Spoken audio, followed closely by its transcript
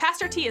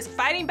Pastor T is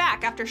fighting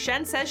back after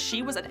Shen says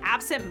she was an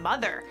absent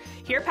mother.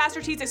 Hear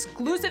Pastor T's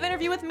exclusive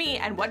interview with me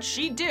and what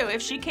she'd do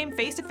if she came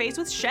face-to-face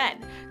with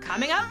Shen,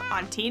 coming up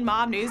on Teen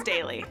Mom News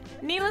Daily.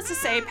 Needless to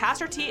say,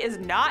 Pastor T is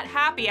not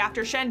happy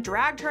after Shen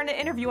dragged her in an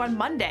interview on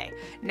Monday.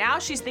 Now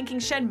she's thinking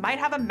Shen might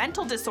have a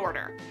mental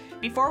disorder.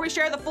 Before we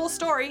share the full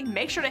story,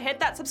 make sure to hit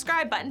that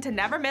subscribe button to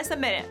never miss a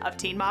minute of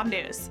Teen Mom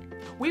News.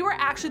 We were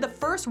actually the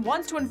first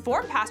ones to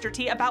inform Pastor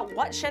T about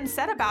what Shen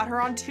said about her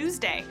on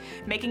Tuesday,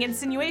 making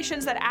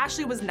insinuations that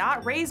Ashley was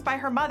not raised by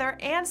her mother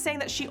and saying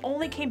that she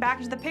only came back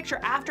into the picture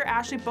after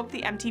Ashley booked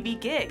the MTV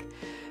gig.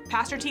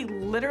 Pastor T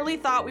literally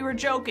thought we were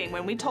joking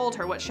when we told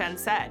her what Shen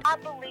said. I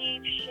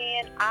believe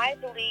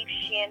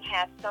Shen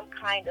has some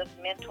kind of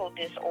mental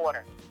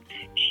disorder.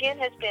 Shen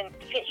is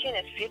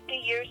 50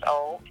 years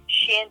old.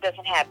 Shen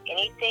doesn't have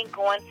anything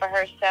going for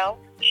herself.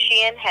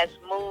 Shen has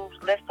moved,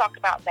 let's talk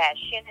about that.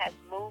 Shen has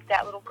moved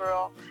that little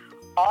girl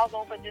all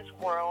over this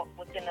world.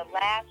 Within the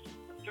last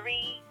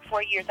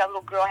 3-4 years, that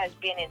little girl has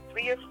been in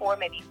 3 or 4,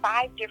 maybe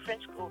 5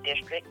 different school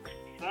districts,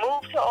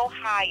 moved to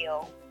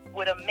Ohio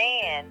with a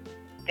man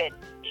that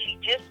she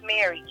just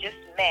married, just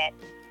met,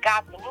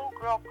 got the little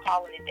girl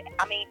calling it.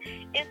 I mean,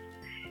 it's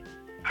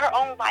her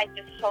own life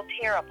is so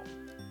terrible.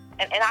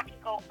 And I can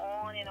go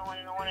on and on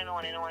and on and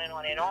on and on and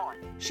on and on.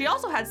 She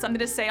also had something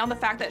to say on the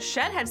fact that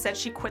Shen had said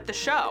she quit the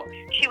show.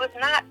 She was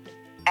not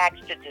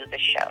asked to do the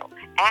show.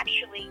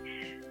 Actually,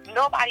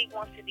 nobody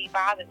wants to be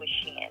bothered with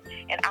Shen.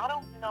 And I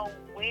don't know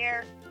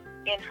where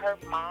in her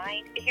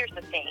mind, here's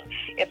the thing,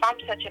 if I'm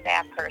such a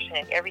bad person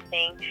and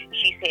everything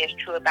she says is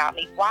true about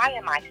me, why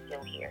am I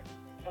still here?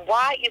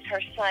 Why is her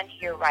son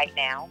here right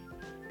now?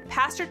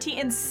 Pastor T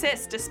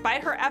insists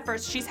despite her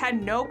efforts she's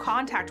had no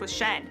contact with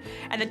Shen,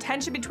 and the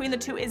tension between the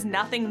two is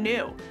nothing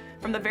new.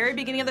 From the very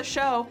beginning of the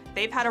show,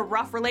 they've had a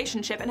rough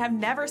relationship and have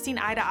never seen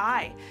eye to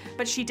eye.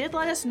 But she did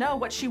let us know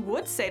what she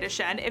would say to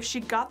Shen if she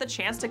got the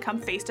chance to come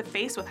face to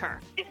face with her.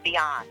 It's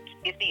beyond.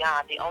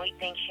 The only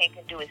thing Shen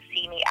can do is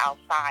see me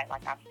outside,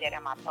 like I said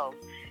in my post.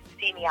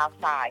 See me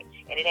outside,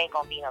 and it ain't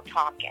gonna be no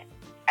talking.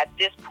 At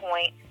this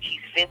point,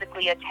 she's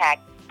physically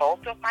attacked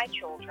both of my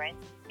children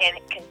and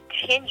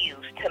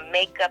continues to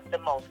make up the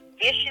most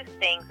vicious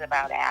things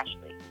about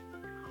Ashley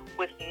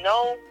with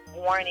no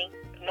warning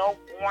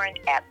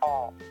at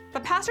all.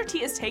 But Pastor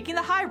T is taking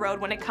the high road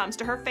when it comes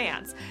to her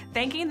fans,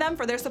 thanking them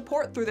for their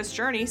support through this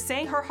journey,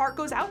 saying her heart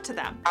goes out to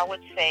them. I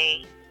would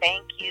say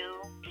thank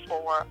you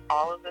for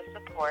all of the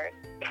support.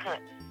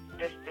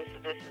 This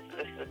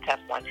is a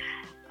tough one,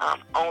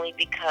 only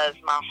because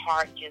my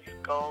heart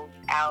just goes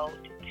out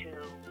to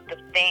the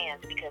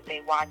fans because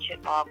they watch it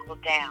all go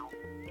down,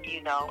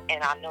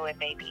 and I know it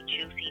may be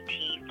juicy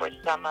tea for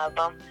some of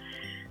them,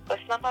 but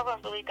some of them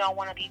really don't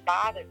want to be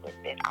bothered with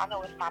it. I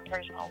know it's my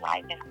personal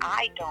life, and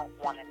I don't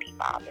want to be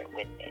bothered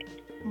with it.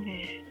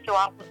 Mm-hmm. So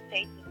I would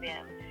say to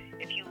them,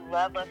 if you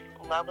love us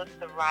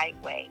the right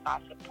way by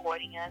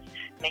supporting us,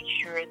 make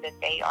sure that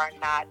they are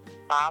not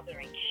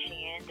bothering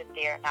Shen, that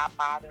they are not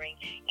bothering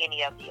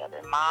any of the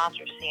other moms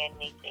or saying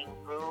anything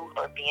rude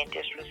or being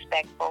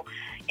disrespectful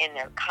in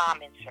their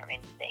comments or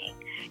anything.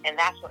 And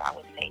that's what I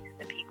would say to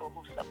the people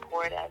who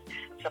support us.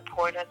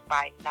 Support us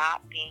by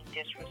not being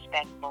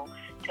disrespectful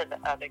to the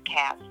other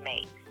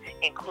castmates,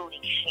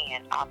 including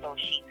Shen, although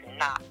she's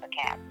not a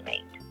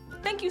castmate.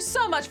 Thank you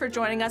so much for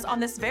joining us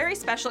on this very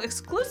special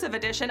exclusive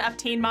edition of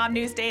Teen Mom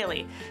News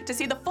Daily. To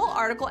see the full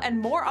article and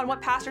more on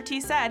what Pastor T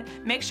said,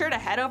 make sure to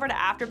head over to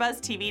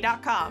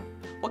AfterBuzzTV.com.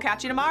 We'll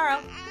catch you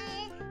tomorrow.